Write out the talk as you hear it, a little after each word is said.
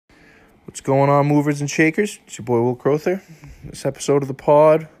What's going on, movers and shakers? It's your boy Will Crowther. This episode of the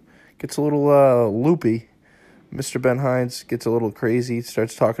pod gets a little loopy. Mr. Ben Hines gets a little crazy,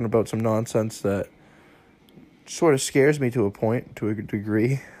 starts talking about some nonsense that sort of scares me to a point, to a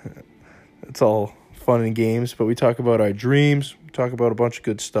degree. It's all fun and games, but we talk about our dreams, we talk about a bunch of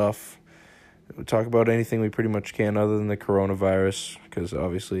good stuff. We talk about anything we pretty much can other than the coronavirus, because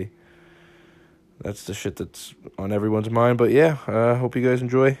obviously that's the shit that's on everyone's mind. But yeah, I hope you guys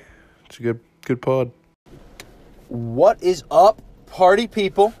enjoy. It's a good pod. What is up, party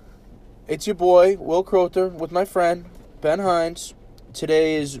people? It's your boy, Will Crowther, with my friend, Ben Hines.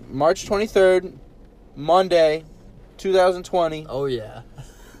 Today is March 23rd, Monday, 2020. Oh, yeah.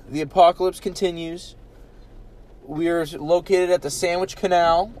 The apocalypse continues. We are located at the Sandwich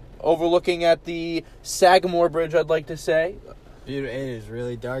Canal, overlooking at the Sagamore Bridge, I'd like to say. Dude, it is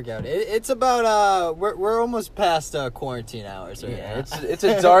really dark out. It's about, we're almost past quarantine hours right now. It's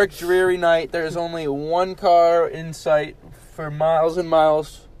a dark, dreary night. There's only one car in sight for miles and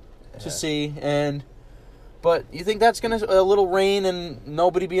miles to see. But you think that's going to, a little rain and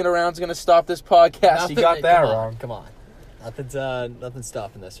nobody being around is going to stop this podcast? You got that wrong. Come on. Nothing's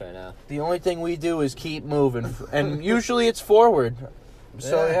stopping this right now. The only thing we do is keep moving. And usually it's forward.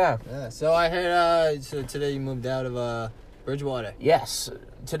 So, yeah. So I heard, so today you moved out of, Bridgewater. Yes.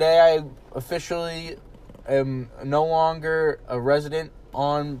 Today I officially am no longer a resident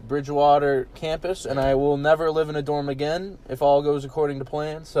on Bridgewater campus, and I will never live in a dorm again if all goes according to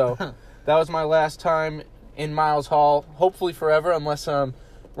plan. So that was my last time in Miles Hall, hopefully forever, unless I'm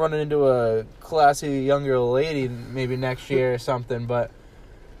running into a classy younger lady maybe next year or something. But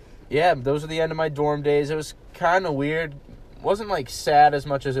yeah, those are the end of my dorm days. It was kind of weird. Wasn't like sad as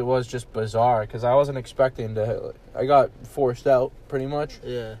much as it was just bizarre, because I wasn't expecting to. I got forced out pretty much.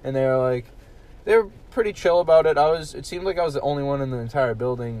 Yeah. And they were pretty chill about it. It seemed like I was the only one in the entire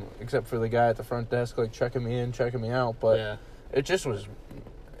building except for the guy at the front desk, like checking me in, checking me out. But it just was.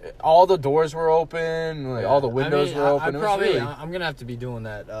 All the doors were open, like all the windows were open. I'm gonna have to be doing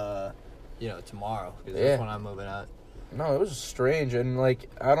that, tomorrow, because that's when I'm moving out. No, it was strange, and like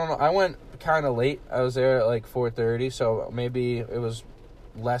I don't know. I went kind of late. I was there at like 4:30, so maybe it was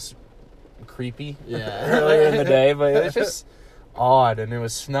less creepy earlier in the day. But it was just odd, and it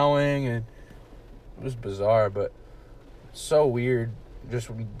was snowing, and it was bizarre, but so weird. Just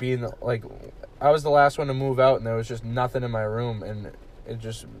being like, I was the last one to move out, and there was just nothing in my room, and it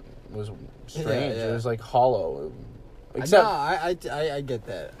just was strange. It was like hollow. Except, I get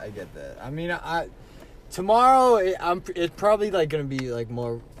that. I mean, tomorrow, it's probably, like, going to be, like,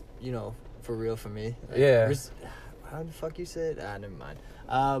 more, for real for me. Like, how the fuck you say it? Never mind.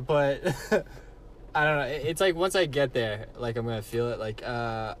 But, I don't know. It's, like, once I get there, like, I'm going to feel it. Like,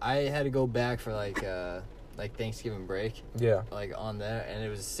 I had to go back for, like Thanksgiving break. Yeah. Like, on there, and it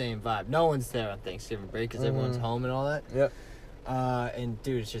was the same vibe. No one's there on Thanksgiving break because everyone's home and all that. Yep. And,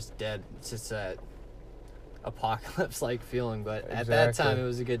 dude, it's just dead. It's just that apocalypse-like feeling, but at that time it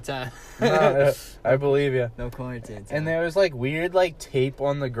was a good time. No, I believe you. No quarantine time. And there was like weird like tape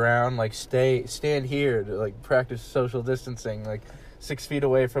on the ground, like stand here to like practice social distancing, like 6 feet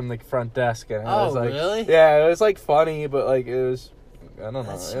away from the front desk. And it was like, really? Yeah, it was like funny, but like it was, I don't know.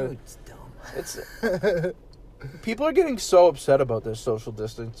 That's it's dumb. It's people are getting so upset about this social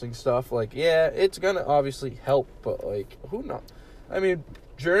distancing stuff. Like, yeah, it's gonna obviously help, but like, who knows? I mean,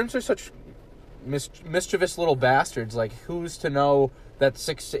 germs are such mischievous little bastards. Like, who's to know that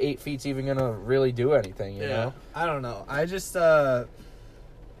 6 to 8 feet's even gonna really do anything, you know? I don't know. I just I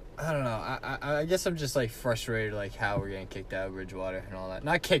don't know. I guess I'm just like frustrated, like how we're getting kicked out of Bridgewater and all that.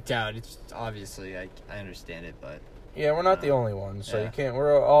 Not kicked out, it's obviously I understand it, but yeah, we're not the only ones, so you can't.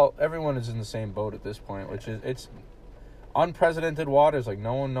 Everyone is in the same boat at this point, which is it's unprecedented waters. Like,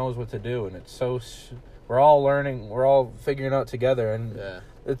 no one knows what to do, and it's so we're all learning, we're all figuring out together, and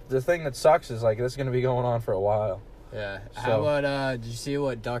the thing that sucks is, like, this is going to be going on for a while. Yeah. So, how about, did you see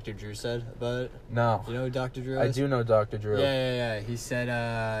what Dr. Drew said about it? No. Do you know who Dr. Drew is? I do know Dr. Drew. Yeah. He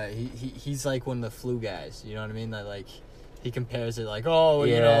said, he's like one of the flu guys, you know what I mean? That, like, he compares it like,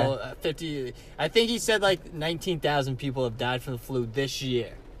 50, I think he said, like, 19,000 people have died from the flu this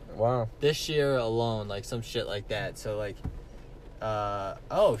year. Wow. This year alone, like, some shit like that. So, like,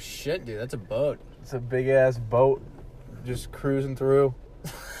 oh, shit, dude, that's a boat. It's a big-ass boat just cruising through.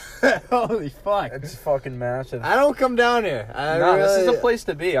 Holy fuck. It's fucking massive. I don't come down here. This is the place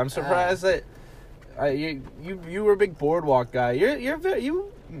to be. I'm surprised that you were a big boardwalk guy.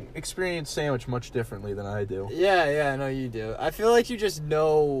 You experience Sandwich much differently than I do. Yeah, I know you do. I feel like you just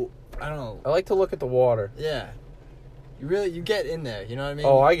know, I don't know. I like to look at the water. Yeah. You get in there, you know what I mean?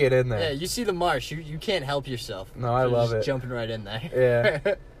 Oh, I get in there. Yeah, you see the marsh, you can't help yourself. No, I love it. Jumping right in there.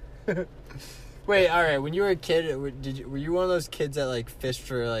 Yeah. Wait, all right. When you were a kid, were you one of those kids that like fished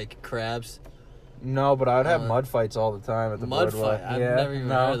for like crabs? No, but I'd have mud fights all the time at the boardwalk. I've never even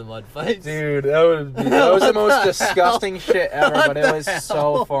heard of the mud fights. Dude, that was the most disgusting shit ever, but it was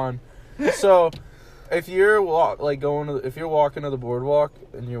so fun. So, if you're if you're walking to the boardwalk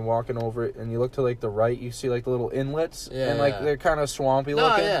and you're walking over it and you look to like the right, you see like the little inlets and like they're kind of swampy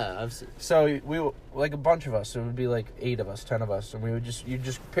looking. I've seen. So we like a bunch of us. It would be like 8 of us, 10 of us, and you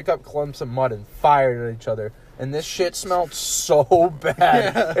just pick up clumps of mud and fire it at each other. And this shit smelled so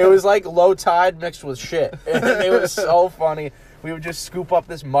bad. Yeah. It was like low tide mixed with shit. And it was so funny. We would just scoop up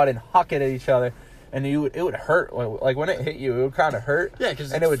this mud and huck it at each other. And it would hurt. Like, when it hit you, it would kind of hurt. Yeah,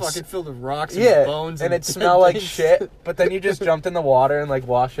 because it would fucking filled with rocks and bones. And it'd smell like shit. But then you just jumped in the water and, like,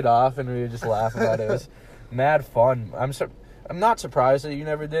 wash it off. And we would just laugh about it. It was mad fun. I'm not surprised that you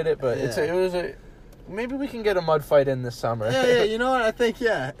never did it. But it was a... Maybe we can get a mud fight in this summer. Yeah, you know what? I think,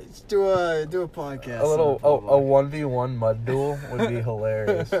 let's do a podcast. A 1v1 mud duel would be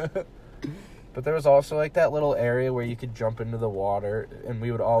hilarious. But there was also, like, that little area where you could jump into the water. And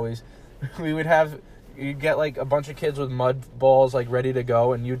you'd get like a bunch of kids with mud balls like ready to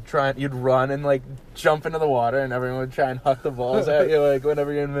go, and you'd run and like jump into the water, and everyone would try and huck the balls at you like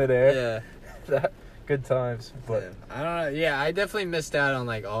whenever you're in midair. Yeah, good times. But I don't know. Yeah, I definitely missed out on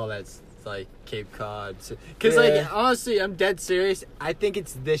like all that's like Cape Cod, because like honestly, I'm dead serious. I think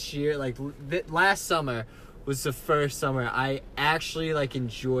it's this year. Like last summer was the first summer I actually like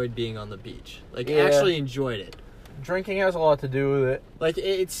enjoyed being on the beach. Like actually enjoyed it. Drinking has a lot to do with it. Like,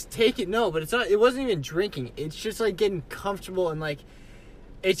 it's but it's not, it wasn't even drinking. It's just, like, getting comfortable and, like,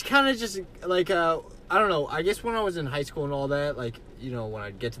 it's kind of just, like, I don't know. I guess when I was in high school and all that, like, you know, when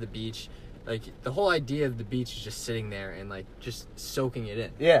I'd get to the beach, like, the whole idea of the beach is just sitting there and, like, just soaking it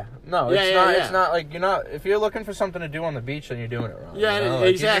in. Yeah. No, it's not, like, if you're looking for something to do on the beach, then you're doing it wrong. Yeah, you know?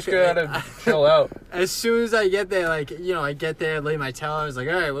 exactly. You just gotta chill out. As soon as I get there, like, you know, I get there, lay my towel, I was like,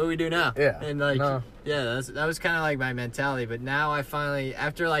 all right, what do we do now? Yeah. And, like, that was kind of, like, my mentality. But now I finally,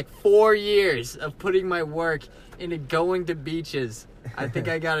 after, like, 4 years of putting my work into going to beaches, I think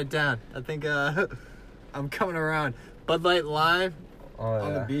I got it down. I think I'm coming around. Bud Light Lime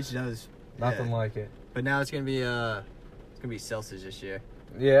on the beach, that was... Nothing like it. But now it's gonna be Celsius this year.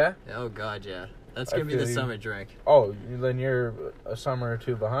 Yeah? Oh god, yeah. That's gonna be the summer drink. Oh, then you're a summer or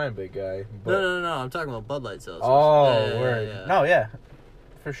two behind, big guy. But... No. I'm talking about Bud Light Celsius. Oh, word. Yeah. No, yeah,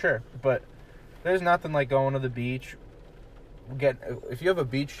 for sure. But there's nothing like going to the beach. If you have a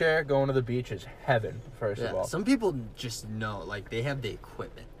beach chair, going to the beach is heaven. First of all, some people just know, like they have the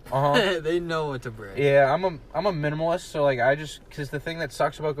equipment. They know what to bring. Yeah, I'm a minimalist, so like because the thing that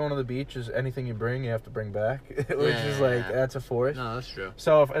sucks about going to the beach is anything you bring, you have to bring back, which is like that's a force. No, that's true.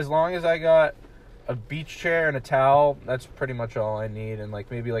 So as long as I got a beach chair and a towel, that's pretty much all I need, and like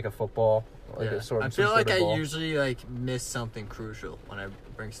maybe like a football, like a sort of. I feel like I usually like miss something crucial when I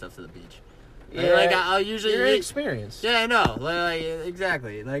bring stuff to the beach. Like I'll usually your experience. Yeah, I know. Like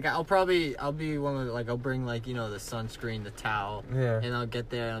exactly. Like I'll be one of the, like I'll bring like, you know, the sunscreen, the towel. Yeah. And I'll get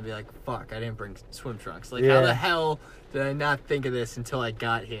there and I'll be like, fuck, I didn't bring swim trunks. Like how the hell did I not think of this until I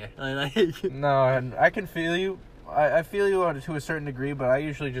got here? No, and I can feel you. I feel you to a certain degree, but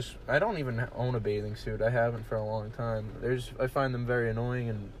I don't even own a bathing suit. I haven't for a long time. I find them very annoying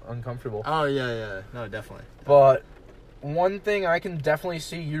and uncomfortable. Oh yeah. No, definitely. But one thing I can definitely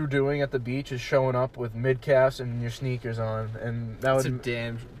see you doing at the beach is showing up with mid-calves and your sneakers on, and that's a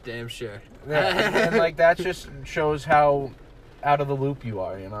damn sure. Yeah, and like that just shows how out of the loop you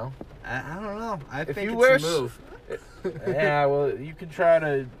are, you know. I don't know. I think it's a move. Yeah, well, you can try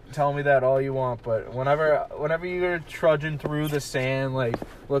to tell me that all you want, but whenever you're trudging through the sand, like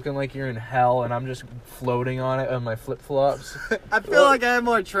looking like you're in hell, and I'm just floating on it on my flip flops, I feel like I have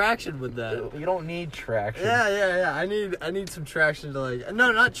more traction with that. You don't need traction. Yeah. I need some traction to like.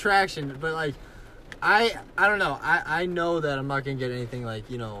 No, not traction, but like, I don't know. I know that I'm not gonna get anything like,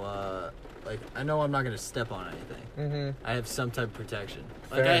 you know, like I know I'm not gonna step on anything. Mm-hmm. I have some type of protection.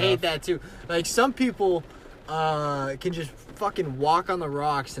 Like I hate that too. Like some people. Can just fucking walk on the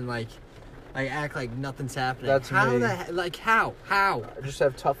rocks and like act like nothing's happening. That's me. How? I just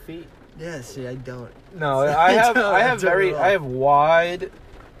have tough feet. Yeah, see, I don't. No, I have wide,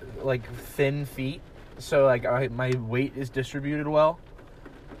 like thin feet, so like my weight is distributed well.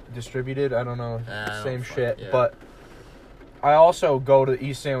 I don't know, same shit, yeah. But I also go to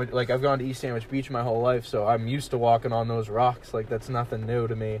East Sandwich. Like I've gone to East Sandwich Beach my whole life, so I'm used to walking on those rocks. Like that's nothing new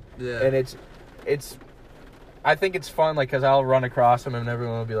to me. Yeah, and it's. I think it's fun, like, because I'll run across them and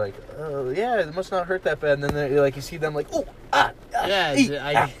everyone will be like, oh, yeah, it must not hurt that bad. And then, like, you see them like, oh, yeah,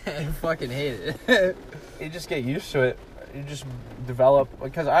 I fucking hate it. You just get used to it. you just develop,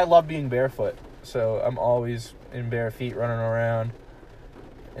 because I love being barefoot, so I'm always in bare feet running around,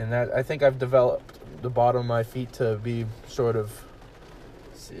 and that I think I've developed the bottom of my feet to be sort of,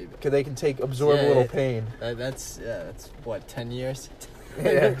 because they can absorb a little pain. That's what, 10 years?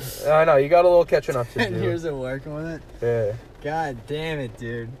 Yeah, I know, you got a little catching up to do. 10 years of working with it? Yeah. God damn it,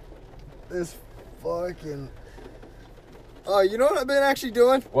 dude. This fucking... Oh, you know what I've been actually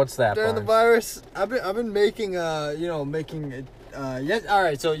doing? What's that, during the virus? I've been making, all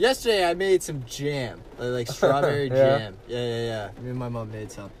right, so yesterday I made some jam, like strawberry jam. Yeah. Me and my mom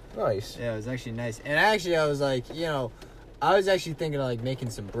made some. Nice. Yeah, it was actually nice. And actually, I was like, I was actually thinking of, like,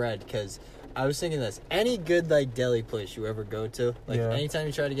 making some bread, because I was thinking this. Any good, like, deli place you ever go to, like, anytime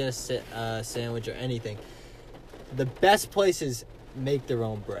you try to get a sandwich or anything, the best places make their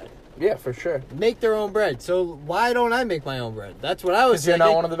own bread. Yeah, for sure. Make their own bread. So why don't I make my own bread? That's what I was thinking. Because you're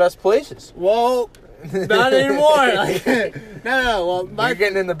not one of the best places. Well, not anymore. Like, no. Well, you're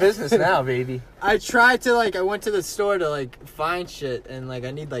getting in the business now, baby. I tried to, like, I went to the store to, like, find shit, and, like,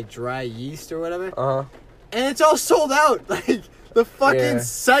 I need, like, dry yeast or whatever. Uh-huh. And it's all sold out. Like, the fucking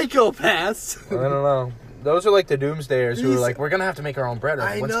psychopaths. I don't know. Those are, like, the doomsdayers who are like, we're going to have to make our own bread.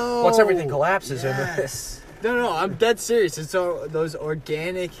 Once everything collapses. Yes. No, I'm dead serious. It's all those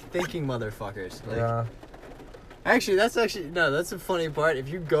organic thinking motherfuckers. Like, that's the funny part. If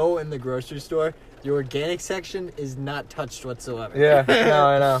you go in the grocery store, the organic section is not touched whatsoever. Yeah, no,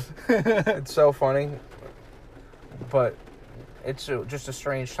 I know. It's so funny. But it's just a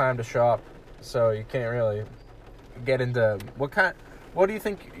strange time to shop, so you can't really get into... What do you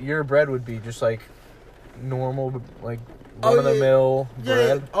think your bread would be? Just, like, normal, like... run-of-the-mill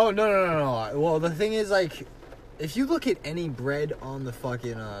bread? Yeah. Oh, no. Well, the thing is, like, if you look at any bread on the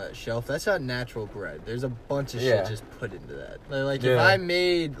fucking shelf, that's not natural bread. There's a bunch of shit just put into that. Like, if I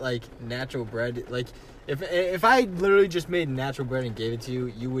made, like, natural bread, like, if I literally just made natural bread and gave it to you,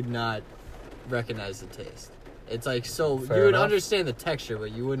 you would not recognize the taste. It's, like, you would understand the texture,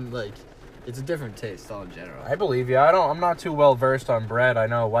 but you wouldn't, like... It's a different taste all in general. I believe you. I'm not too well versed on bread. I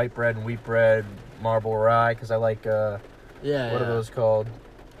know white bread and wheat bread, marble rye, because I like... what are those called?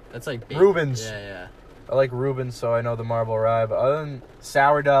 That's like... Reubens. Yeah. I like Reubens, so I know the marble rye. But other than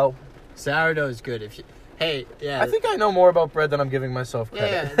sourdough... Sourdough is good. I think I know more about bread than I'm giving myself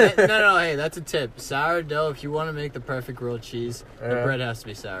credit. Yeah. No, hey, that's a tip. Sourdough, if you want to make the perfect grilled cheese, the bread has to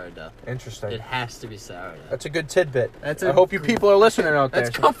be sourdough. Interesting. It has to be sourdough. That's a good tidbit. I hope you people are listening out there.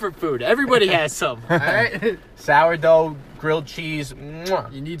 That's comfort food. Everybody has some, all right? Sourdough, grilled cheese.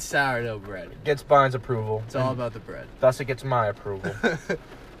 Mwah. You need sourdough bread. Gets Bine's approval. It's all about the bread. Thus it gets my approval.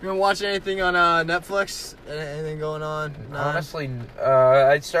 You been watching anything on Netflix? Anything going on? Honestly,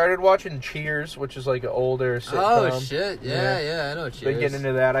 I started watching Cheers, which is like an older sitcom. Oh, shit. Yeah, I know Cheers. Been getting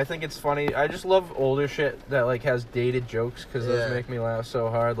into that. I think it's funny. I just love older shit that, like, has dated jokes, because those make me laugh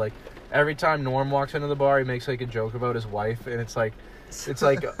so hard. Like, every time Norm walks into the bar, he makes, like, a joke about his wife, and it's like,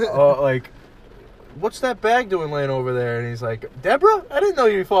 what's that bag doing laying over there? And he's like, Deborah? I didn't know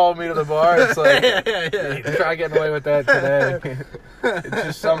you followed me to the bar. It's like, try getting away with that today. It's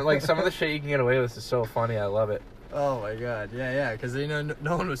just some of the shit you can get away with is so funny. I love it. Oh my god, yeah, because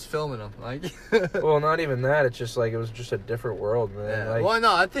no one was filming them. Like, well, not even that. It's just like it was just a different world, man. Yeah. Like, well,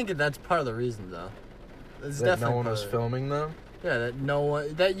 no, I think that's part of the reason, though. It's that no one was filming them. Yeah, that no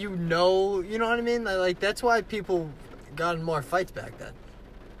one you know what I mean. Like, that's why people got in more fights back then.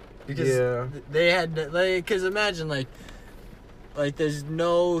 Because they had, like, because imagine, like, there's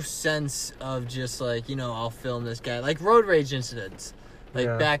no sense of just, like, I'll film this guy. Like, road rage incidents.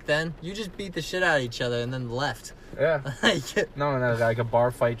 Like, back then, you just beat the shit out of each other and then left. Yeah. No, like, a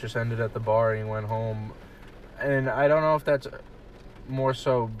bar fight just ended at the bar and he went home. And I don't know if that's more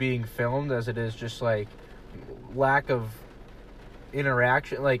so being filmed as it is just, like, lack of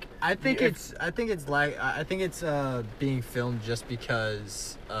interaction. Like, I think it's being filmed just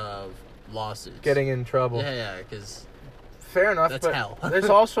because of lawsuits, getting in trouble. Yeah, because fair enough. That's but hell. There's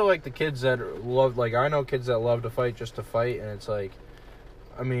also, like, the kids that love, like, I know kids that love to fight just to fight, and it's like,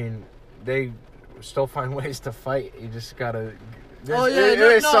 I mean, they still find ways to fight. You just gotta.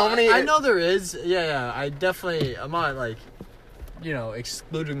 There's so many. I know there is. Yeah. I'm not, like,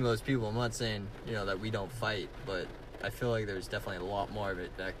 excluding those people. I'm not saying that we don't fight, but I feel like there's definitely a lot more of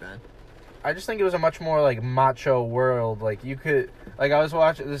it back then. I just think it was a much more, like, macho world. Like, you could... Like, I was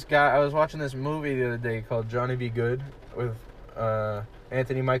watching this movie the other day called Johnny Be Good with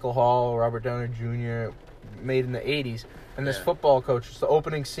Anthony Michael Hall, Robert Downey Jr., made in the 80s. And this football coach, it's the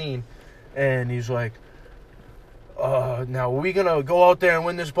opening scene, and he's like, now are we gonna go out there and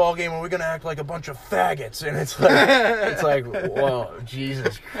win this ball game, or are we gonna act like a bunch of faggots? And it's like, whoa,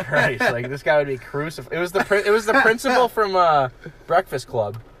 Jesus Christ! Like this guy would be crucified. It was the principal from Breakfast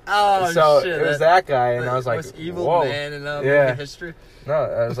Club. Oh, so shit! It was that guy, and I was like, most evil whoa. man in movie history. No,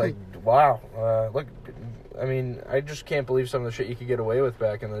 I was like, wow. Look, I mean, I just can't believe some of the shit you could get away with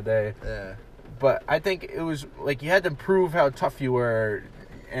back in the day. Yeah. But I think it was like you had to prove how tough you were,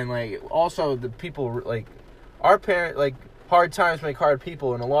 and like also the people like our parents, like hard times make hard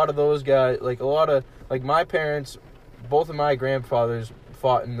people, and a lot of those guys, like my parents, both of my grandfathers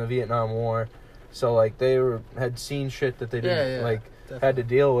fought in the Vietnam War, so like they had seen shit that they didn't definitely had to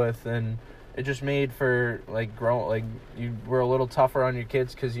deal with, and it just made for like you were a little tougher on your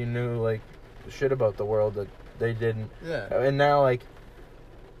kids because you knew like shit about the world that they didn't. Yeah. And now like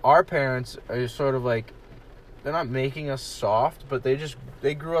our parents are sort of like they're not making us soft, but they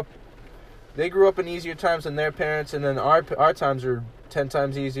grew up in easier times than their parents, and then our times are 10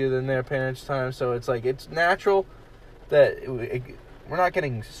 times easier than their parents' times. So it's like it's natural that we're not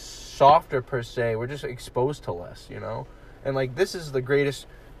getting softer per se. We're just exposed to less, you know. And like this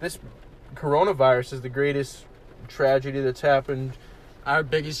coronavirus is the greatest tragedy that's happened. Our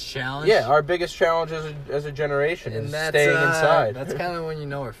biggest challenge. Yeah, our biggest challenge as a generation is staying inside. That's kind of when you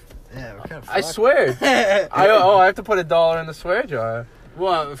know we're kind of fucked. I swear. I have to put $1 in the swear jar.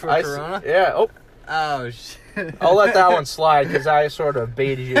 What, for Corona? Yeah. Oh, shit. I'll let that one slide because I sort of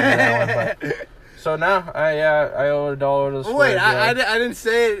baited you in that one. But, so now I owe $1 to the swear Wait, jar. I didn't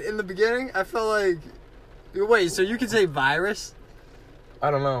say it in the beginning? I felt like... Wait, so you can say virus? I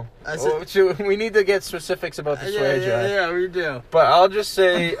don't know. We need to get specifics about the swear jar. Yeah, we do. But I'll just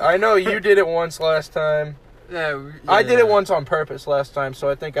say, I know you did it once last time. I did it once on purpose last time, so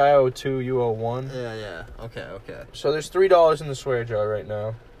I think I owe 2, you owe 1. Yeah. Okay. So there's $3 in the swear jar right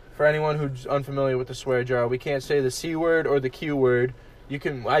now. For anyone who's unfamiliar with the swear jar, we can't say the C word or the Q word.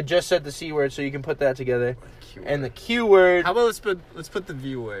 I just said the C word, so you can put that together. And the Q word. How about let's put the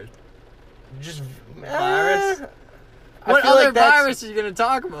V word? Just virus. What other virus are you gonna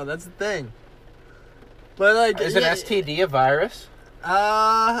talk about? That's the thing. But like, is an STD a virus?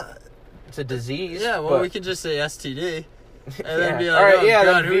 It's a disease. Yeah. Well, we can just say STD, and then be like, all right, oh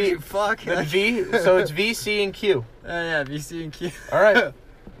God, who you fuck? Then V. So it's V, C, and Q. Yeah, V, C, and Q. All right,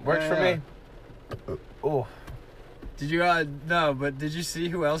 works for me. Oh. Did you no? But did you see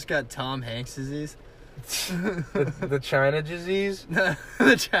who else got Tom Hanks disease? the China disease.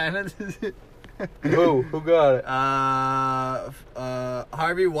 The China disease. Who got it?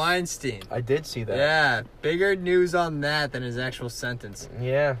 Harvey Weinstein. I did see that. Yeah, bigger news on that than his actual sentence.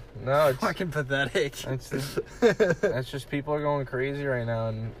 Yeah, no, it's fucking pathetic. That's just people are going crazy right now,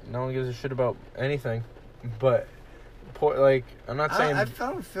 and no one gives a shit about anything. But, I'm not saying. I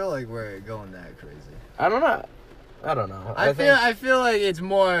don't feel like we're going that crazy. I don't know. I feel like it's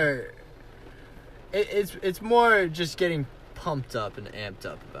more. It's more just getting pumped up and amped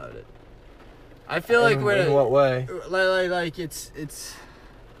up about it. I feel like we're in what way? Like it's.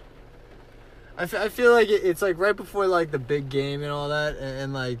 I feel like it's like right before like the big game and all that,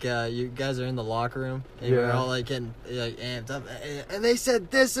 and like you guys are in the locker room and you're all like getting like amped up, and they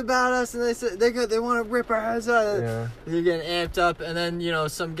said this about us, and they said they want to rip our heads out. Yeah. You're getting amped up, and then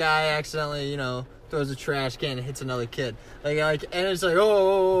some guy accidentally throws a trash can and hits another kid, like and it's like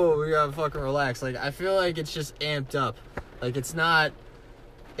oh we gotta fucking relax. Like I feel like it's just amped up, like it's not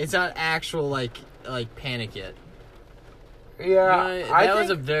actual like panic yet. Yeah, that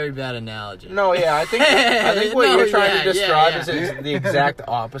was a very bad analogy. No, yeah, I think what you're trying to describe is the exact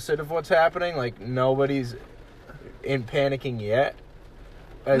opposite of what's happening. Like nobody's in panicking yet.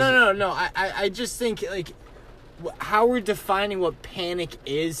 No. I just think like how we're defining what panic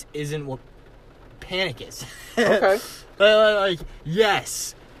isn't what panic is. Okay. But like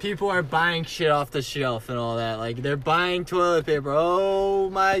yes, people are buying shit off the shelf and all that. Like they're buying toilet paper. Oh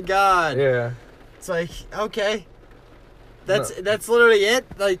my God. Yeah. It's like okay. That's literally it.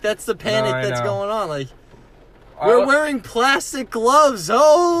 Like that's the panic that's going on. Like we're wearing plastic gloves.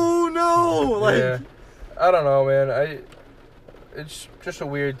 Oh no! Like yeah. I don't know, man. It's just a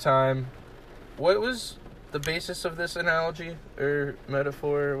weird time. What was the basis of this analogy or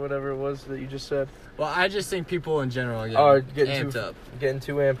metaphor or whatever it was that you just said? Well, I just think people in general are getting amped up. Getting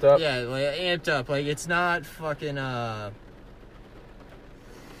too amped up. Yeah, like amped up. Like it's not fucking. We're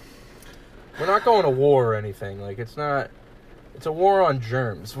not going to war or anything. Like it's not. It's a war on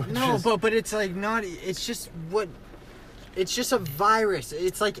germs. But it's like not. It's just a virus.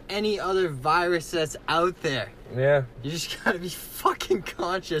 It's like any other virus that's out there. Yeah. You just gotta be fucking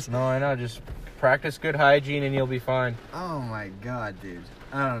conscious. No, I know. Just practice good hygiene and you'll be fine. Oh my God, dude.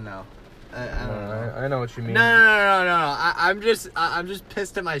 I don't know. I know what you mean. No. I'm just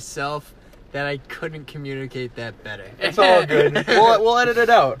pissed at myself that I couldn't communicate that better. It's all good. We'll edit it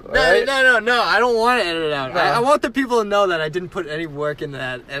out. Right? No. I don't want to edit it out. No. I want the people to know that I didn't put any work into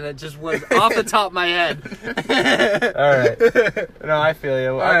that, and it just was off the top of my head. All right. No, I feel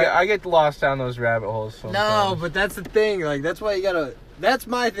you. I get lost down those rabbit holes sometimes. No, but that's the thing. Like, that's why you gotta... That's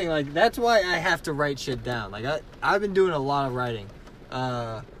my thing. Like, that's why I have to write shit down. Like, I've been doing a lot of writing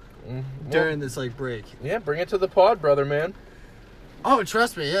during this, like, break. Yeah, bring it to the pod, brother, man. Oh,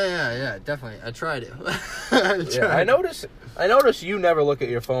 trust me. Yeah, definitely. I tried it. I notice you never look at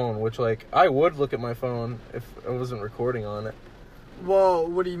your phone, which, like, I would look at my phone if I wasn't recording on it. Well,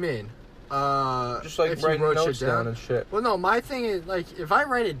 what do you mean? Just, like, writing notes down and shit. Well, no, my thing is, like, if I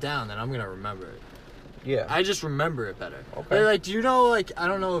write it down, then I'm going to remember it. Yeah. I just remember it better. Okay. But, like, do you know, like, I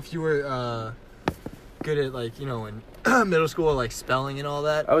don't know if you were good at, like, you know, in middle school, like, spelling and all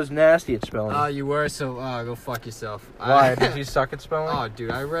that. I was nasty at spelling. Oh, you were? So, go fuck yourself. Why? Did you suck at spelling? Oh, dude,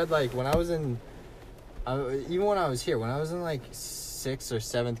 I read, like, when I was in... even when I was here, when I was in, like, 6th or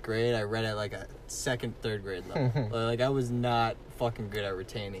 7th grade, I read at, like, a 2nd, 3rd grade level. Like, I was not fucking good at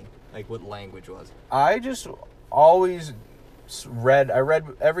retaining, like, what language was. I just always read. I read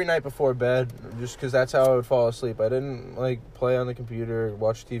every night before bed, just because that's how I would fall asleep. I didn't, like, play on the computer,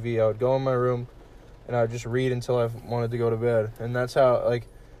 watch TV. I would go in my room, and I would just read until I wanted to go to bed. And that's how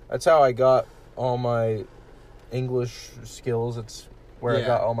I got all my English skills. It's where I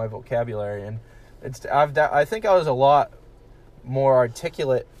got all my vocabulary. And I think I was a lot more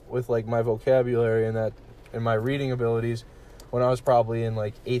articulate with, like, my vocabulary and my reading abilities when I was probably in,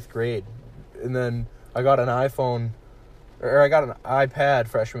 like, 8th grade. And then I got an iPhone, or I got an iPad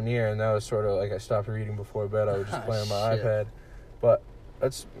freshman year, and that was sort of like I stopped reading before bed. I would just play on my iPad. But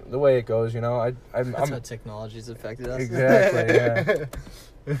that's the way it goes, you know. That's how technology's affected us. Exactly, yeah.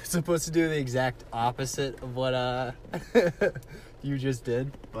 We're supposed to do the exact opposite of what you just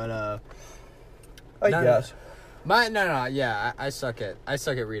did, but I guess. I suck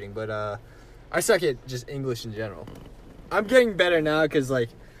at reading, but I suck at just English in general. I'm getting better now because, like,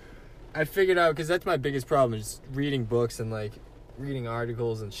 I figured out, because that's my biggest problem, is reading books and, like, reading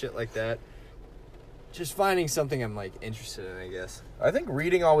articles and shit like that. Just finding something I'm, like, interested in, I guess. I think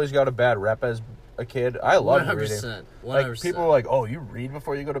reading always got a bad rep as a kid. I love reading. 100%. Like, people are like, oh, you read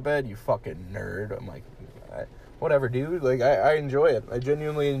before you go to bed? You fucking nerd. I'm like, whatever, dude. Like, I enjoy it. I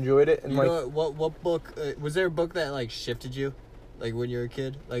genuinely enjoyed it. And, you like, know what book, was there a book that, like, shifted you? Like, when you were a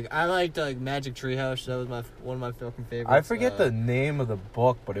kid? Like, I liked, like, Magic Treehouse. That was one of my fucking favorites. I forget the name of the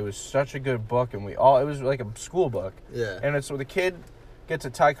book, but it was such a good book, and it was like a school book. Yeah. And it's where the kid gets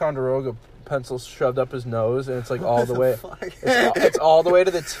a Ticonderoga pencil shoved up his nose, and it's, like, all the way. It's all the way to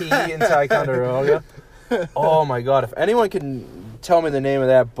the T in Ticonderoga. Oh, my God. If anyone can tell me the name of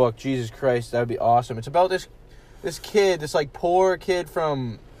that book, Jesus Christ, that would be awesome. It's about this kid, this, like, poor kid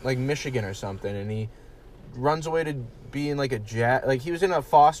from, like, Michigan or something, and he runs away to be in, like, a jazz... Like, he was in a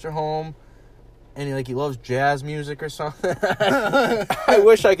foster home, and he loves jazz music or something. I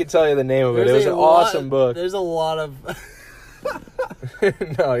wish I could tell you the name of it. It was an awesome book. There's a lot of...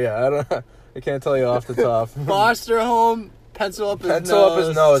 No, yeah, I can't tell you off the top. Foster home, pencil up his nose. Pencil up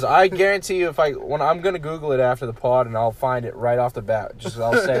his nose. I guarantee you, when I'm going to Google it after the pod, and I'll find it right off the bat.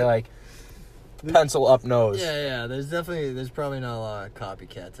 I'll say, like, pencil up nose. Yeah, there's probably not a lot of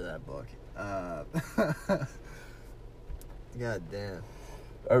copycat to that book. God damn.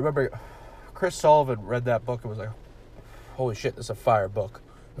 I remember Chris Sullivan read that book and was like, holy shit, this is a fire book.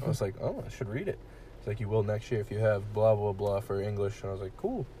 And I was like, oh, I should read it. He's like, you will next year if you have blah, blah, blah for English. And I was like,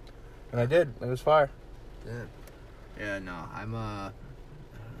 cool. And I did. It was fire. Yeah, no, I don't know.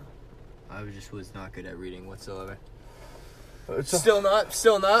 I just was not good at reading whatsoever. Still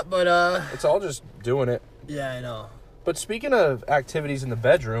not, but it's all just doing it. Yeah, I know. But speaking of activities in the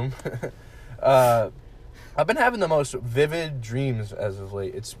bedroom, I've been having the most vivid dreams as of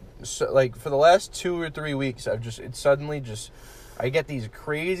late. It's so, like, for the last 2 or 3 weeks, I get these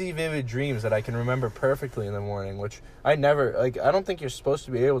crazy vivid dreams that I can remember perfectly in the morning, which I never, like, I don't think you're supposed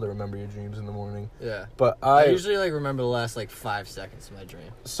to be able to remember your dreams in the morning. Yeah. But I usually, like, remember the last, like, 5 seconds of my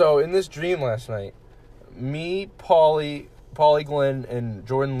dream. So in this dream last night, me, Paulie Glenn, and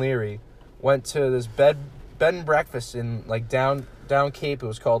Jordan Leary went to this bed and breakfast in, like, down Cape. It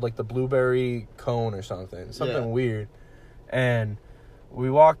was called, like, the Blueberry Cone or something weird. And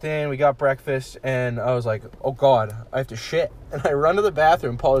we walked in, we got breakfast, and I was like, oh God, I have to shit. And I run to the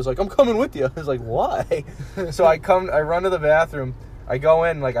bathroom. Paul was like, I'm coming with you. I was like, why? So I run to the bathroom. I go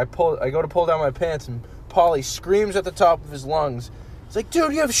in, like, I go to pull down my pants, and Paulie screams at the top of his lungs. He's like,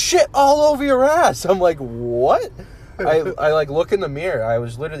 dude, you have shit all over your ass. I'm like, what? I like look in the mirror. I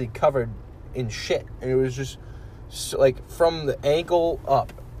was literally covered in shit, and it was just like from the ankle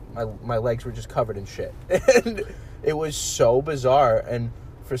up, my legs were just covered in shit, and it was so bizarre. And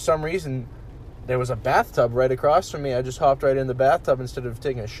for some reason, there was a bathtub right across from me. I just hopped right in the bathtub instead of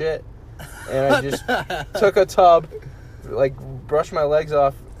taking a shit, and I just took a tub, like brushed my legs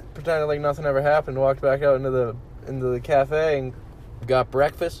off, pretended like nothing ever happened, walked back out into the cafe and got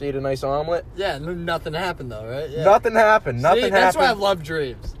breakfast, ate a nice omelet. Yeah, nothing happened though, right? Yeah. Nothing happened. Nothing happened. That's why I love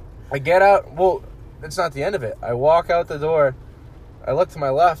dreams. I get out. Well, it's not the end of it. I walk out the door. I look to my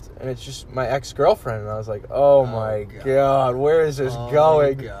left, and it's just my ex-girlfriend. And I was like, oh my God, where is this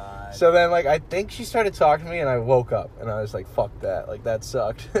going? God. So then, like, I think she started talking to me, and I woke up. And I was like, fuck that. Like, that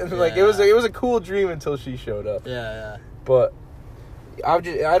sucked. Like, it was a cool dream until she showed up. Yeah. But I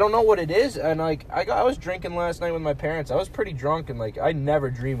don't know what it is. And, like, I was drinking last night with my parents. I was pretty drunk, and, like, I never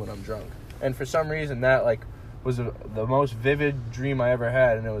dream when I'm drunk. And for some reason, that, like, was the most vivid dream I ever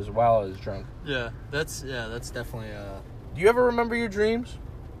had, and it was while I was drunk. Yeah, that's definitely Do you ever remember your dreams?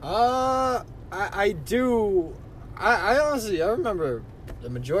 I do. I honestly, I remember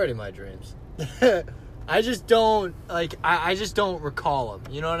the majority of my dreams. I just don't, like, I just don't recall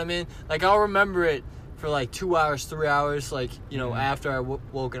them. You know what I mean? Like, I'll remember it for, like, 2 hours, 3 hours, like, you know, after I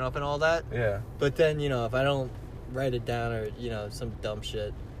woken up and all that. Yeah. But then, you know, if I don't write it down or, you know, some dumb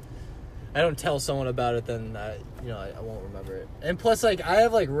shit, I don't tell someone about it, then I won't remember it. And plus, like, I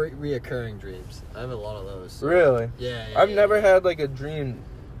have, like, reoccurring dreams. I have a lot of those. So. Really? Yeah. I've never had, like, a dream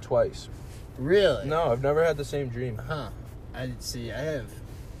twice. Really? No, I've never had the same dream. Huh. I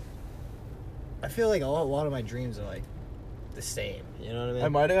feel like a lot of my dreams are, like, the same. You know what I mean? I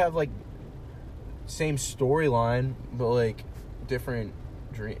might have, like, same storyline, but, like, different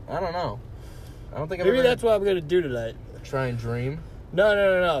dream. I don't know. I don't think I've Maybe ever that's what I'm going to do tonight. try and dream.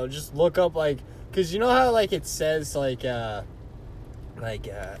 No. Just look up, like, because you know how, like, it says, like I've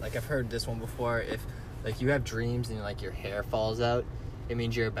heard this one before. If, like, you have dreams and, like, your hair falls out, it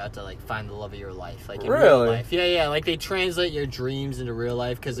means you're about to, like, find the love of your life. Like, in real life. Yeah. Like, they translate your dreams into real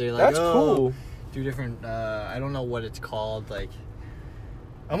life because they're like, that's cool. Do different, I don't know what it's called, like,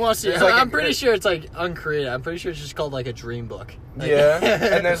 I'm pretty sure it's, like, uncreated. I'm pretty sure it's just called, like, a dream book. Like, yeah,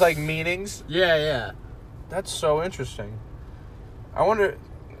 and there's, like, meanings. Yeah. That's so interesting. I wonder,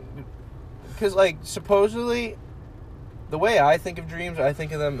 because, like, supposedly, the way I think of dreams, I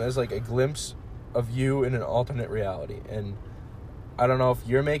think of them as, like, a glimpse of you in an alternate reality. And I don't know if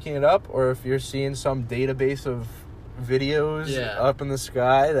you're making it up or if you're seeing some database of videos up in the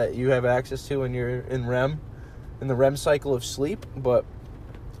sky that you have access to when you're in the REM cycle of sleep. But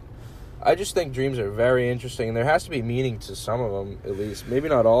I just think dreams are very interesting, and there has to be meaning to some of them, at least. Maybe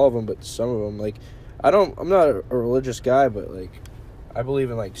not all of them, but some of them. Like, I'm not a religious guy, but, like, I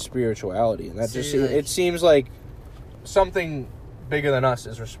believe in, like, spirituality, and that it seems like something bigger than us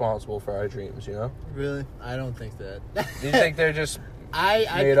is responsible for our dreams, you know? Really? I don't think that. Do you think they're just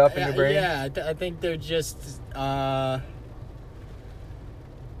made up in your brain? Yeah, I think they're just,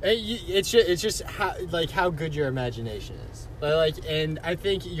 it's just how good your imagination is. But, like, and I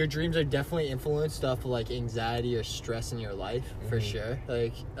think your dreams are definitely influenced off of, like, anxiety or stress in your life, for sure.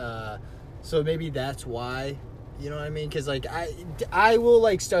 Like, so maybe that's why, you know what I mean? Because, like, I will,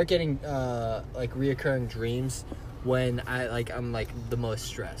 like, start getting, like, reoccurring dreams when I'm, like, the most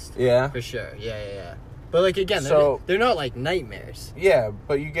stressed. Yeah. For sure. Yeah. But, like, again, they're not, like, nightmares. Yeah,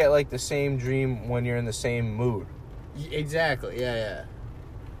 but you get, like, the same dream when you're in the same mood. Exactly, yeah.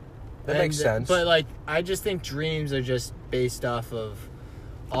 That makes sense. But, like, I just think dreams are just based off of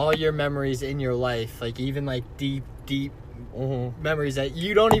all your memories in your life. Like, even, like, deep memories that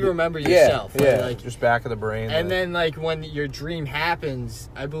you don't even remember yourself. Yeah, like, just back of the brain. And then, like, when your dream happens,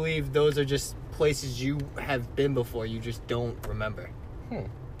 I believe those are just places you have been before. You just don't remember.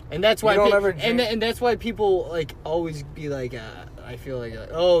 And that's why and that's why people, like, always be like, I feel like,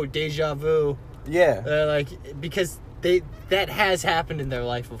 oh, deja vu. Yeah. Like, because that has happened in their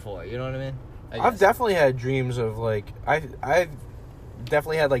life before. You know what I mean? I've definitely had dreams of, like, I've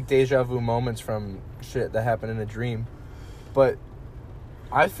definitely had, like, deja vu moments from shit that happened in a dream. But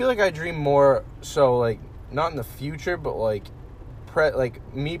I feel like I dream more so, like, not in the future, but, like,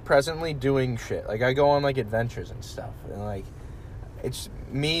 me presently doing shit. Like, I go on, like, adventures and stuff. And, like, it's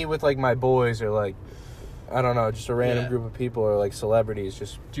me with, like, my boys or, like, I don't know, just a random group of people or, like, celebrities.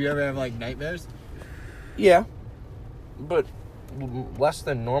 Just. Do you ever have, like, nightmares? Yeah. But less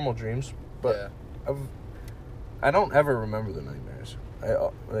than normal dreams. But I don't ever remember the nightmares.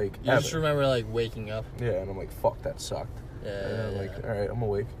 You just remember, like, waking up. Yeah, and I'm like, fuck, that sucked. And I'm like, all right, I'm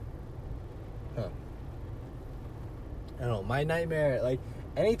awake. Huh. I don't know. My nightmare, like,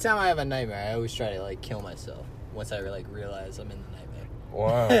 anytime I have a nightmare, I always try to, like, kill myself. once I like realize I'm in the nightmare.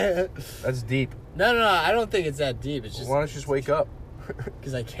 Wow, that's deep. No, I don't think it's that deep. It's just why don't you just wake up?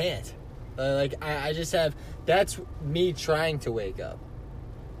 Because I can't. I just have. That's me trying to wake up.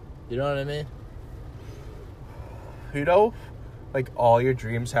 You know what I mean? You know, like all your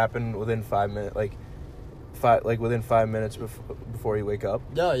dreams happen within 5 minutes. Within 5 minutes before you wake up.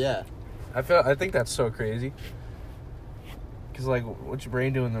 Oh yeah. I think that's so crazy. Because like, what's your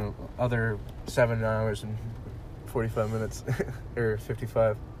brain doing the other 7 hours and 45 minutes or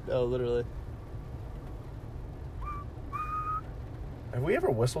 55? Oh, literally. Have we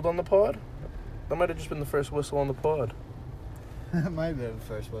ever whistled on the pod? That might have just been the first whistle on the pod. That might have been the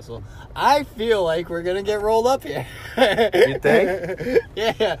first whistle. I feel like we're going to get rolled up here. You think?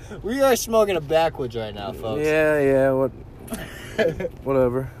 Yeah. We are smoking a backwoods right now, folks. Yeah.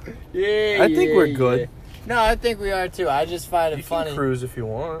 Whatever. Yeah. I think we're good. Yeah. No, I think we are too. I just find it funny. You can cruise if you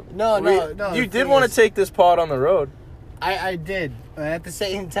want. No. You did want to take this pod on the road. I did. But at the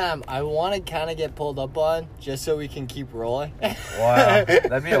same time, I want to kind of get pulled up on just so we can keep rolling. Wow.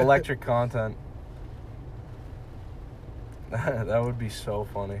 That'd be electric content. That would be so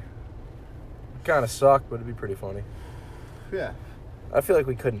funny. Kind of suck, but it'd be pretty funny. Yeah. I feel like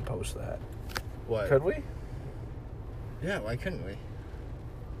we couldn't post that. What? Could we? Yeah, why couldn't we?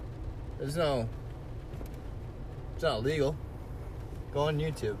 It's not illegal. Go on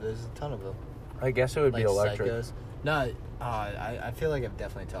YouTube. There's a ton of them. I guess it would be electric. Psychos. No, I feel like I've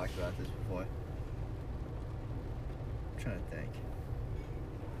definitely talked about this before. I'm trying to think.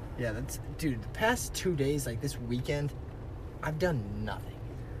 Yeah, dude, the past 2 days, like this weekend, I've done nothing.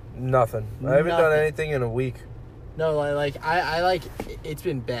 Nothing. I haven't done anything in a week. No, it's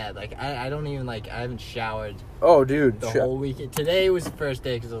been bad. Like, I don't even, I haven't showered. Oh, dude. The whole weekend. Today was the first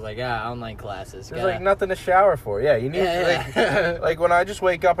day because I was like, online classes. There's, nothing to shower for. Yeah, you need, like, when I just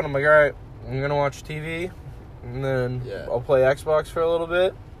wake up and I'm like, all right, I'm going to watch TV, and then I'll play Xbox for a little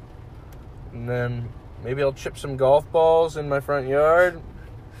bit, and then maybe I'll chip some golf balls in my front yard.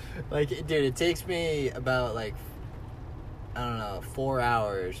 Like, dude, it takes me about, I don't know, 4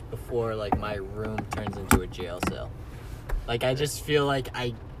 hours before, my room turns into a jail cell. Like, I just feel like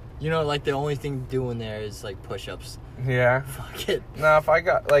the only thing doing there is, push-ups. Yeah. Fuck it. Nah, if I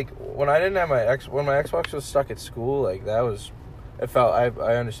got, when I didn't have when my Xbox was stuck at school, that was, it felt,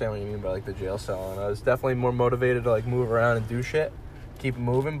 I understand what you mean by, the jail cell, and I was definitely more motivated to, move around and do shit, keep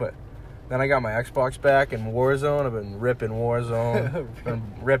moving, but then I got my Xbox back in Warzone. I've been ripping Warzone, been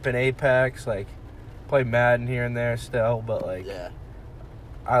ripping Apex, play Madden here and there still, but yeah.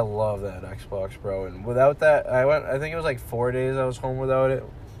 I love that Xbox, bro. And without that, I think it was 4 days I was home without it.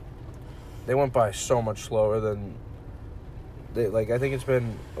 They went by so much slower than I think it's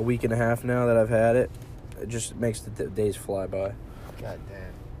been a week and a half now that I've had it. It just makes the days fly by. God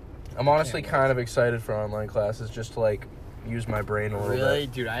damn. I'm honestly kind of excited for online classes just to use my brain a little bit. Really?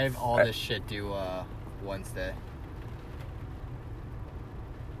 Dude, I have all this shit due Wednesday.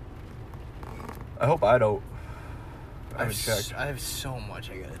 I hope I don't. I have so much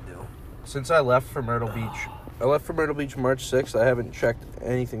I gotta do. Since I left for Myrtle Beach, March 6th. I haven't checked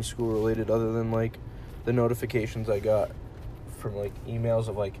anything school related other than the notifications I got from emails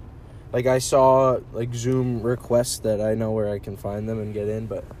of I saw Zoom requests that I know where I can find them and get in,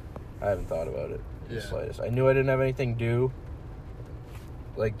 but I haven't thought about it the slightest. I knew I didn't have anything due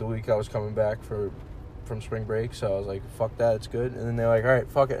the week I was coming back from spring break, so I was like, fuck that, it's good. And then they're like, all right,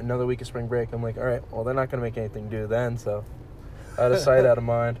 fuck it, another week of spring break. I'm like, all right, well, they're not gonna make anything due then, so out of sight, out of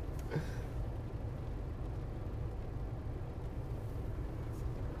mind.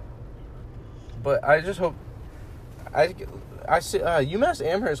 But I just hope I see UMass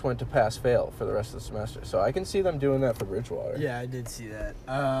Amherst went to pass fail for the rest of the semester, so I can see them doing that for Bridgewater. Yeah, I did see that.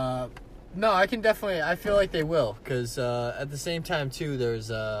 No, I can definitely. I feel like they will, because at the same time too, there's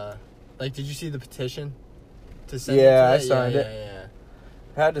did you see the petition to send? Yeah, I signed it. Yeah.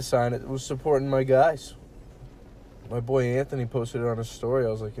 Had to sign it. It was supporting my guys. My boy Anthony posted it on his story. I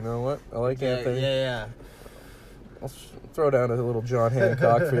was like, you know what? I like Anthony. Yeah. I'll throw down a little John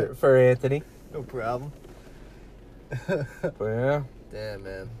Hancock for Anthony. No problem. But yeah. Damn,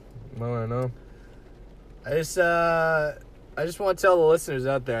 man. No, I know. I just want to tell the listeners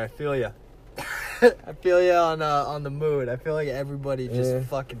out there, I feel ya. I feel ya on the mood. I feel like everybody just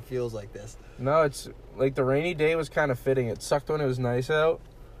fucking feels like this. No, it's the rainy day was kind of fitting. It sucked when it was nice out,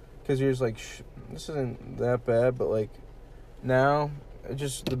 because you're just this isn't that bad. But now, it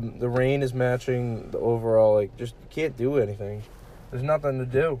just the rain is matching the overall. Just you can't do anything. There's nothing to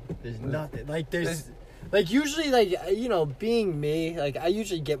do. There's nothing. Usually, being me, I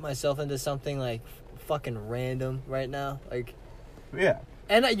usually get myself into something fucking random right now. Yeah.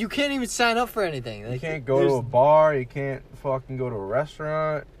 And you can't even sign up for anything. Like, you can't go to a bar. You can't fucking go to a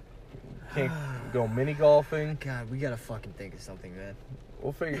restaurant. You can't go mini golfing. God, we gotta fucking think of something, man.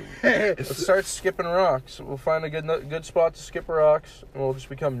 We'll figure. Let's start skipping rocks. We'll find a good spot to skip rocks, and we'll just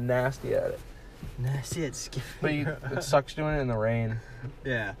become nasty at it. Nasty at skipping. But it sucks doing it in the rain.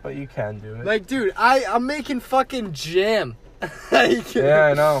 Yeah. But you can do it. Like, dude, I'm making fucking jam.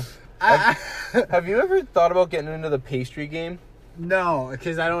 Yeah, I know. Have you ever thought about getting into the pastry game? No,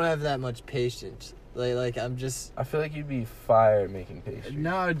 because I don't have that much patience. Like I'm just... I feel like you'd be fire at making pastry.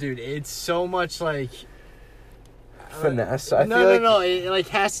 No, dude, it's so much, like... finesse. No. It, like,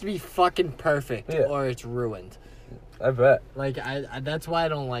 has to be fucking perfect, yeah. or it's ruined. I bet. Like, I that's why I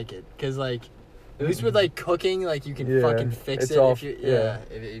don't like it. Because, like, at least with, like, cooking, like, you can fucking fix it. All, if you,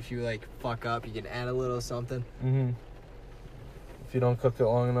 if you, like, fuck up, you can add a little something. Mm-hmm. If you don't cook it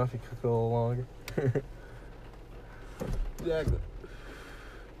long enough, you cook it a little longer. Exactly.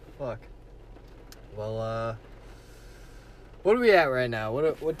 Fuck. Well, what are we at right now?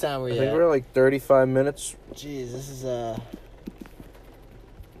 What time are we at? I think we're like 35 minutes. Jeez, this is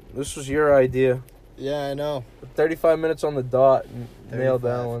This was your idea. Yeah, I know. 35 minutes on the dot and nailed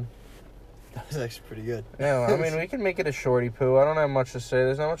that one. That was actually pretty good. Yeah, I mean, we can make it a shorty poo. I don't have much to say.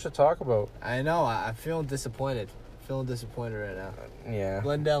 There's not much to talk about. I know. I'm feeling disappointed. Feeling disappointed right now. Yeah.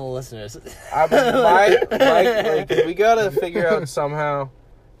 Blend down the listeners. We gotta figure out somehow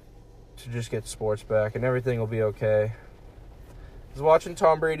to just get sports back, and everything will be okay. I was watching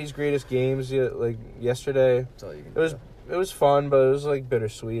Tom Brady's greatest games like yesterday. That's all you can do. It was fun, but it was like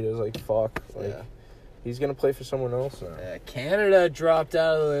bittersweet. It was like fuck. Like, yeah. He's gonna play for someone else now. Yeah, Canada dropped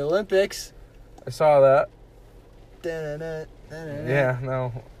out of the Olympics. I saw that. Da-da-da. Yeah,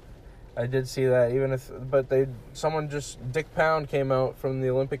 no. I did see that, Dick Pound came out from the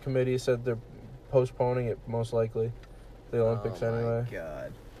Olympic Committee, said they're postponing it, most likely. The Olympics, anyway. Oh, my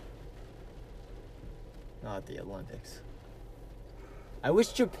God. Not the Olympics. I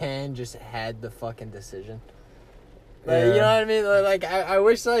wish Japan just had the fucking decision. Like, yeah. You know what I mean? Like, I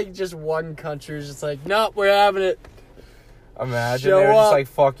wish, like, just one country was just like, nope, we're having it. Imagine they're just like,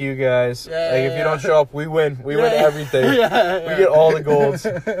 fuck you guys. Yeah, like, if you don't show up, we win. We win everything. Yeah. We get all the golds.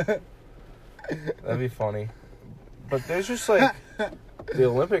 That'd be funny. But there's just like the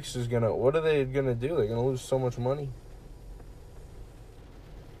Olympics is gonna. What are they gonna do? They're gonna lose so much money.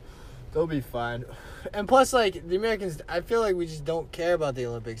 They'll be fine. And plus, like, the Americans, I feel like we just don't care about the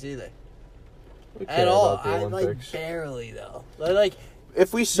Olympics either. We care at all. about the Olympics. Like, barely though. Like.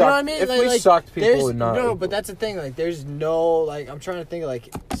 If we sucked, you know what I mean? if we sucked, people would not. No, but that's the thing. Like, there's no, like, I'm trying to think of,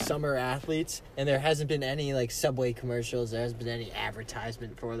 like, summer athletes, and there hasn't been any, like, Subway commercials. There hasn't been any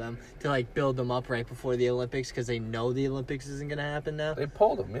advertisement for them to, like, build them up right before the Olympics because they know the Olympics isn't going to happen now. They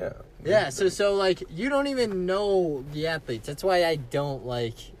pulled them, yeah. Yeah, so, like, you don't even know the athletes. That's why I don't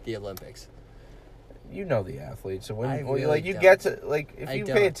like the Olympics. You know the athletes, and I really like you don't. Get to like if I you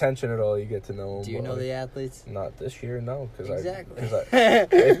don't. pay attention at all, you get to know them. Do you know the athletes? Not this year, no. Exactly.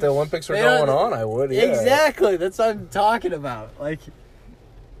 If the Olympics were going on, I would. Yeah. Exactly. That's what I'm talking about. Like,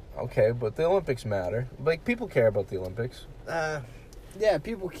 okay, but the Olympics matter. Like, people care about the Olympics. yeah,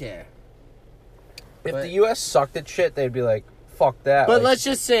 people care. If the U.S. sucked at shit, they'd be like, "Fuck that." But like, let's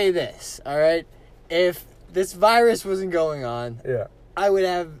just say this, all right? If this virus wasn't going on, yeah, I would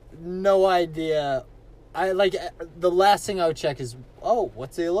have no idea. The last thing I would check is,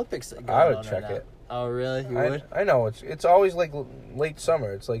 what's the Olympics going on? I would check it. Oh, really? You would? I know it's always like late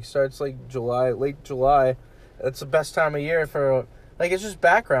summer. It's like starts like late July. That's the best time of year for like it's just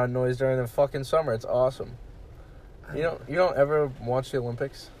background noise during the fucking summer. It's awesome. You don't ever watch the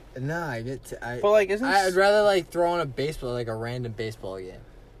Olympics? No, I get to. But like, I'd rather like throw on a baseball, like a random baseball game.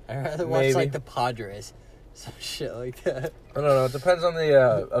 I'd rather watch like the Padres, some shit like that. I don't know. It depends on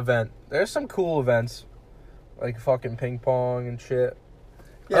the event. There's some cool events, like fucking ping pong and shit.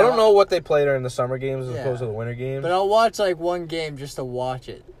 Yeah, I don't know what they play during the summer games as opposed to the winter games. But I'll watch like one game just to watch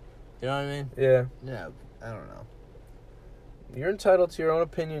it. You know what I mean? Yeah. Yeah, I don't know. You're entitled to your own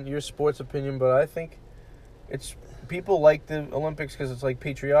opinion, your sports opinion, but I think it's people like the Olympics because it's like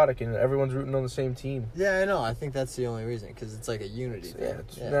patriotic and everyone's rooting on the same team. Yeah, I know. I think that's the only reason because it's like a unity thing. Yeah,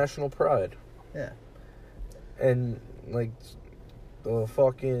 it's national pride. Yeah. And like the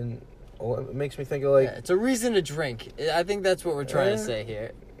fucking it makes me think of like it's a reason to drink. I think that's what we're trying to say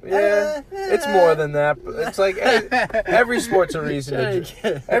here. Yeah, it's more than that. But it's like every sport's a reason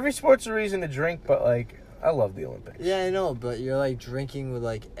every sport's a reason to drink. But like, I love the Olympics. Yeah, I know. But you're like drinking with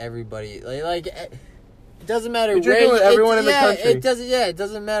like everybody. Like it doesn't matter you're where drinking with everyone in the country. It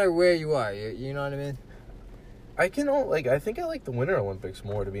doesn't matter where you are. You know what I mean? I think I like the Winter Olympics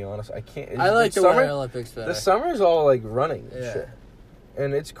more, to be honest. I like the Winter Olympics better. The summer's all like running and shit.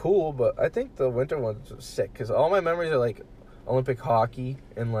 And it's cool, but I think the winter ones are sick because all my memories are like Olympic hockey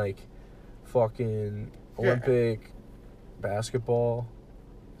and like fucking Olympic basketball.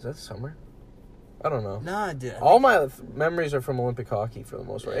 Is that summer? I don't know. Nah, dude. All my memories are from Olympic hockey for the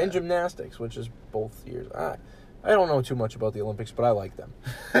most part, and gymnastics, which is both years. I don't know too much about the Olympics, but I like them.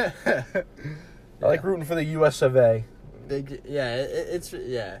 I like rooting for the US of A. It's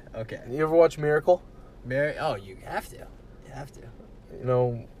okay. You ever watch Miracle? Oh, you have to. You have to. You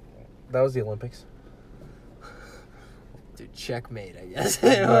know, that was the Olympics. Dude, checkmate, I guess.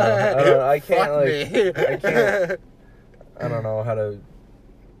 No, I can't. Fuck me. I can't. I don't know how to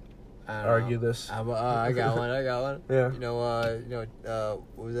argue this. I got one. Yeah. You know,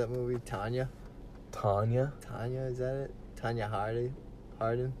 what was that movie? Tanya, is that it? Tanya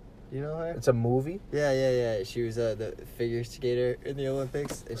Hardin. You know her? It's a movie? Yeah. She was the figure skater in the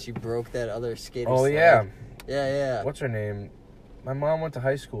Olympics, and she broke that other skater. Oh, yeah. Yeah. What's her name? My mom went to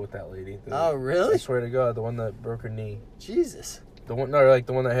high school with that lady. Oh, really? I swear to God, the one that broke her knee. Jesus. The one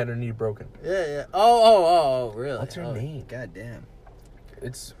that had her knee broken. Yeah. Oh, really? What's her name? God damn.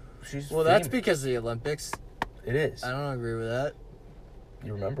 She's Well, famous. that's because of the Olympics. It is. I don't agree with that.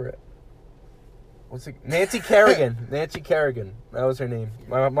 You remember it? What's it? Nancy Kerrigan. Nancy Kerrigan. That was her name.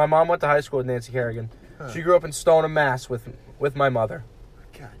 My mom went to high school with Nancy Kerrigan. Huh. She grew up in Stoneham, Mass. with my mother.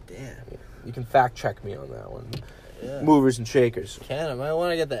 God damn. You can fact check me on that one. Yeah. Movers and shakers. I might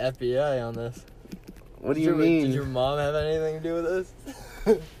want to get the FBI on this. What do you mean? Did your mom have anything to do with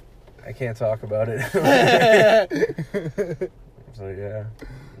this? I can't talk about it. So yeah,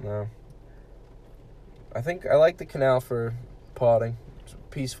 no. I think I like the canal for potting. It's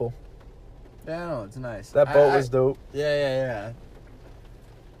peaceful. Yeah, no, it's nice. That boat was dope. Yeah.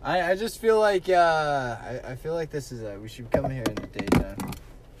 I just feel like I feel like this is we should come here in the daytime.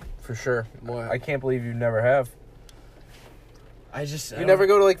 For sure. More. I can't believe you never have. You never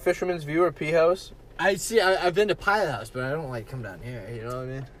go to like Fisherman's View or Pea House? I've been to Pilot House, but I don't like come down here. You know what I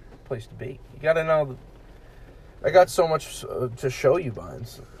mean? Place to be. You gotta know. I got so much to show you,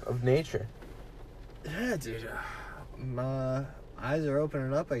 Vines, of nature. Yeah, dude. My eyes are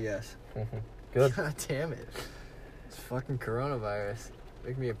opening up, I guess. Good. God damn it. It's fucking coronavirus.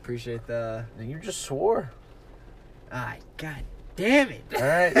 Make me appreciate the... You just swore. God damn it. All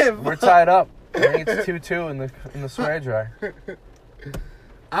right, we're tied up. I think it's 2-2 in the swear jar.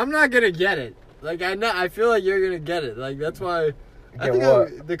 I'm not gonna get it. Like I feel like you're gonna get it. Like that's why. Get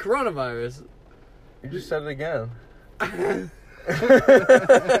what? The coronavirus. You just said it again.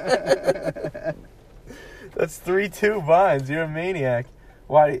 That's 3-2 Vines. You're a maniac.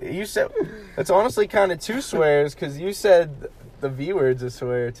 Why you said? It's honestly kind of two swears because you said the V word's a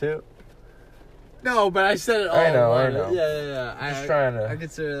swear too. No, but I said it all. I know. Yeah. Just trying to. I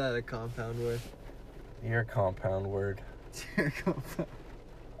consider that a compound word. Your compound word.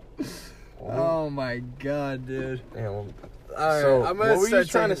 Oh my god, dude. Yeah, well, all right, so I'm what were you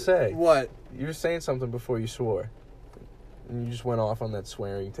trying to say? What? You were saying something before you swore. And you just went off on that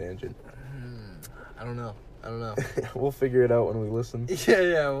swearing tangent. I don't know. We'll figure it out when we listen.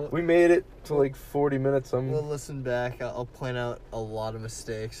 Yeah. We made it to like 40 minutes. We'll listen back. I'll point out a lot of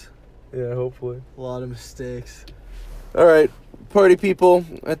mistakes. Yeah, hopefully. A lot of mistakes. All right, party people.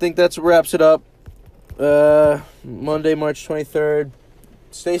 I think that wraps it up. Monday, March 23rd.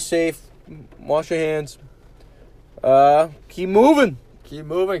 Stay safe. Wash your hands. Keep moving.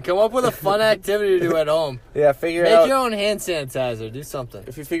 Come up with a fun activity to do at home. Yeah, Make your own hand sanitizer. Do something.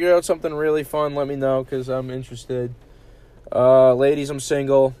 If you figure out something really fun, let me know because I'm interested. Ladies, I'm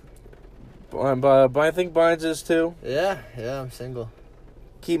single. But I think Bynes is too. Yeah, I'm single.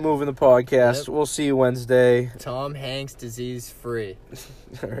 Keep moving the podcast. Yep. We'll see you Wednesday. Tom Hanks disease free.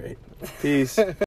 All right. Peace.